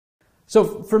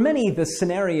So for many, the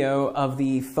scenario of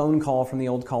the phone call from the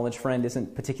old college friend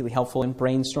isn't particularly helpful in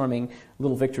brainstorming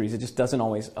little victories. It just doesn't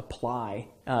always apply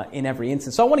in every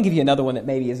instance. So I want to give you another one that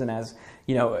maybe isn't as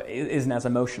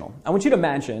emotional. I want you to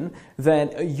imagine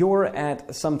that you're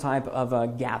at some type of a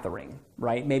gathering,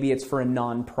 right? Maybe it's for a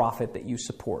nonprofit that you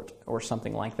support or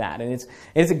something like that. And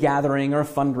it's a gathering or a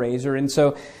fundraiser. And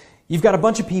so you've got a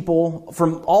bunch of people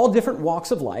from all different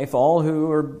walks of life, all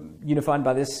who are unified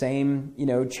by this same,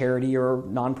 charity or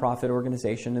nonprofit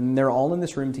organization, and they're all in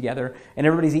this room together, and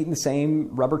everybody's eating the same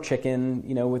rubber chicken,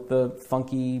 with the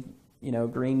funky,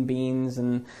 green beans,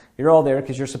 and you're all there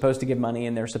because you're supposed to give money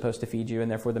and they're supposed to feed you,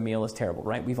 and therefore the meal is terrible,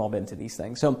 right? We've all been to these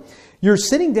things. So you're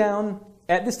sitting down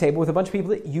at this table with a bunch of people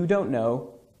that you don't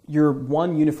know. Your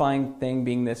one unifying thing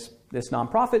being this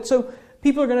nonprofit. So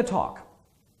people are going to talk.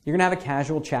 You're going to have a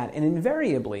casual chat, and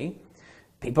invariably,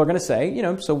 people are going to say,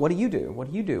 so what do you do?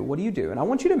 What do you do? What do you do? And I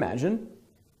want you to imagine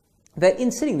that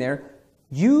in sitting there,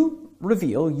 you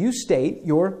state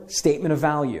your statement of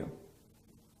value.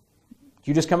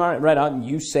 You just come right out and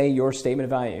you say your statement of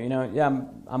value.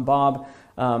 I'm Bob.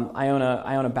 I own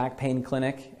a back pain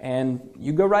clinic, and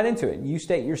you go right into it. You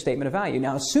state your statement of value.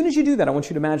 Now, as soon as you do that, I want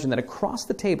you to imagine that across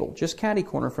the table, just catty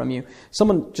corner from you,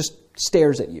 someone just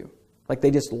stares at you. Like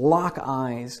they just lock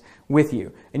eyes with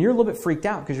you. And you're a little bit freaked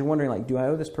out because you're wondering, do I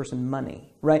owe this person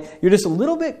money, right? You're just a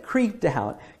little bit creeped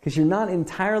out because you're not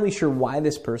entirely sure why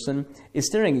this person is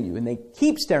staring at you. And they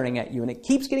keep staring at you, and it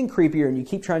keeps getting creepier, and you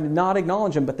keep trying to not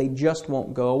acknowledge them, but they just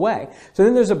won't go away. So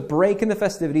then there's a break in the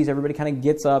festivities. Everybody kind of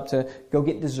gets up to go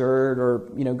get dessert or,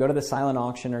 go to the silent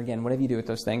auction or, again, whatever you do with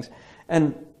those things.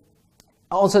 And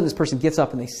all of a sudden, this person gets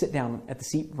up and they sit down at the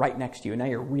seat right next to you. And now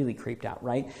you're really creeped out,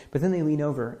 right? But then they lean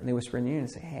over and they whisper in your ear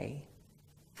and say, hey,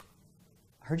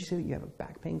 I heard you say that you have a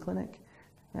back pain clinic.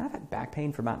 And I've had back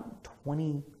pain for about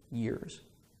 20 years.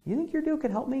 You think your deal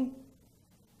could help me?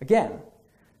 Again,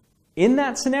 in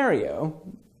that scenario,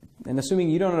 and assuming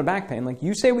you don't have back pain,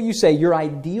 you say what you say, your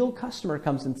ideal customer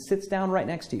comes and sits down right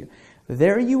next to you.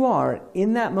 There you are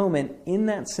in that moment, in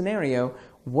that scenario.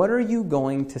 What are you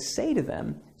going to say to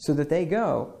them so that they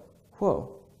go,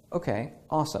 whoa, okay,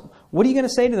 awesome. What are you going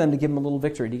to say to them to give them a little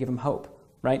victory, to give them hope,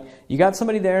 right? You got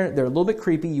somebody there, they're a little bit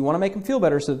creepy, you want to make them feel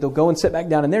better so that they'll go and sit back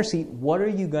down in their seat. What are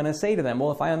you going to say to them?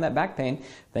 Well, if I own that back pain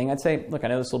thing, I'd say, look, I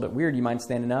know this is a little bit weird. You mind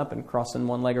standing up and crossing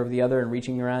one leg over the other and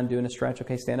reaching around, doing a stretch?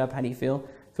 Okay, stand up. How do you feel?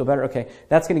 Feel better? Okay,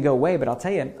 that's going to go away, but I'll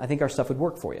tell you, I think our stuff would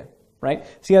work for you, right?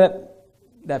 See how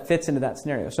that fits into that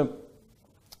scenario. So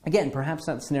again, perhaps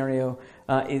that scenario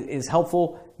is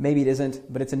helpful. Maybe it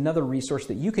isn't, but it's another resource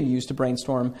that you can use to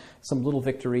brainstorm some little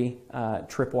victory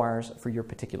tripwires for your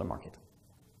particular market.